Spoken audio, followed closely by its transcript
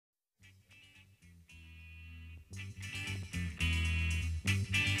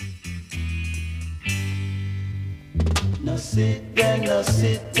sit there, no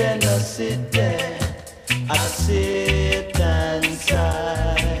sit there, no sit there. I sit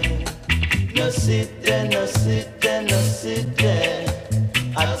inside. No sit there, no sit there, no sit there.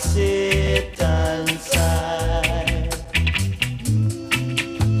 I sit inside.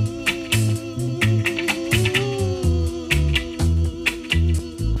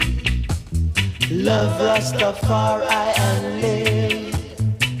 Love Rastafari and live.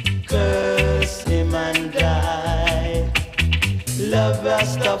 Curse him and die. Love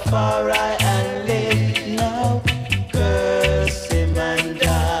Rastafari and live now. Curse him and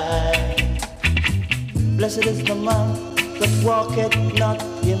die. Blessed is the man that walketh not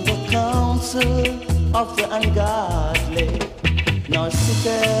in the counsel of the ungodly, nor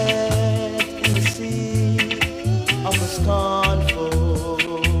sitteth in the seat of the scornful.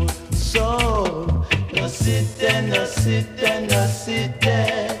 So, no sit there, no sit there, no sit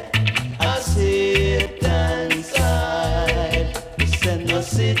there. I sit inside. Listen, no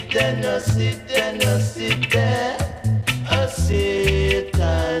sit there, no sit there, no sit there. I sit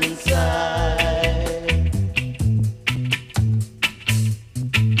inside.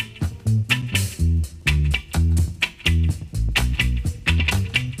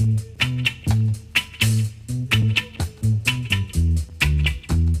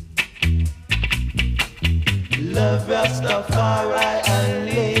 Love Rastafari and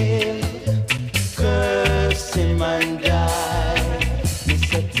live. Curse him and die. He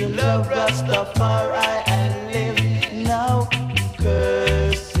said to love Rastafari and live. Now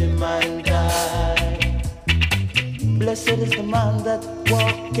curse him and die. Blessed is the man that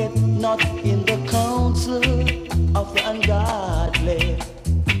walketh not in the counsel of the ungodly,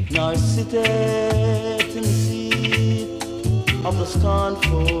 nor sitteth in the seat of the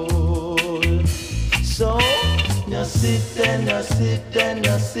scornful. So, no sit there, no sit there,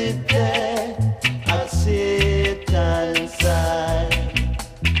 no sit there. I sit inside.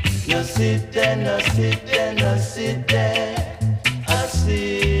 No sit there, no sit there, no sit